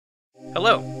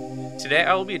Hello! Today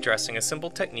I will be addressing a simple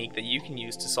technique that you can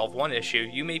use to solve one issue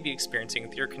you may be experiencing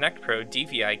with your ConnectPRO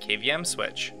DVI KVM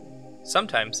switch.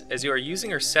 Sometimes, as you are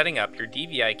using or setting up your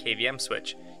DVI KVM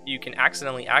switch, you can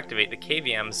accidentally activate the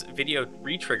KVM's video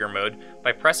retrigger mode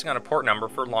by pressing on a port number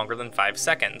for longer than 5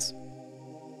 seconds.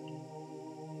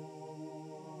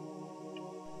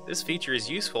 This feature is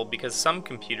useful because some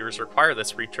computers require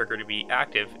this retrigger to be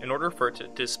active in order for it to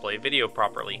display video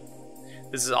properly.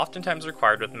 This is oftentimes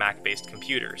required with Mac-based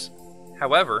computers.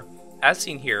 However, as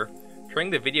seen here, turning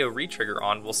the video retrigger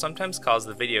on will sometimes cause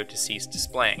the video to cease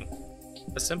displaying.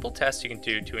 A simple test you can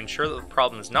do to ensure that the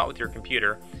problem is not with your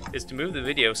computer is to move the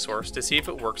video source to see if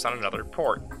it works on another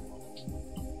port.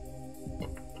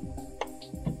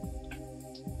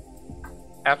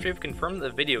 After you've confirmed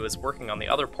that the video is working on the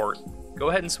other port, go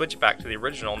ahead and switch back to the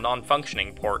original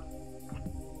non-functioning port.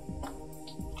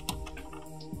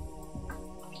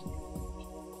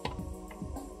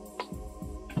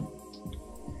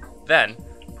 Then,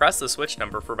 press the switch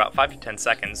number for about 5 to 10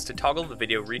 seconds to toggle the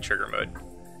video retrigger mode.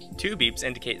 2 beeps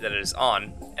indicate that it is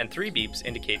on, and 3 beeps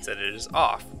indicates that it is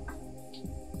off.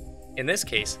 In this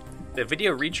case, the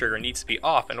video retrigger needs to be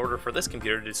off in order for this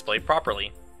computer to display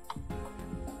properly.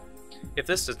 If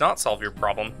this does not solve your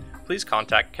problem, please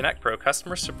contact ConnectPRO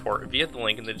customer support via the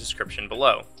link in the description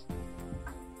below.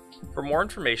 For more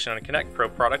information on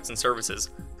ConnectPRO products and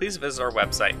services, please visit our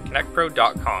website,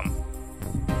 ConnectPRO.com.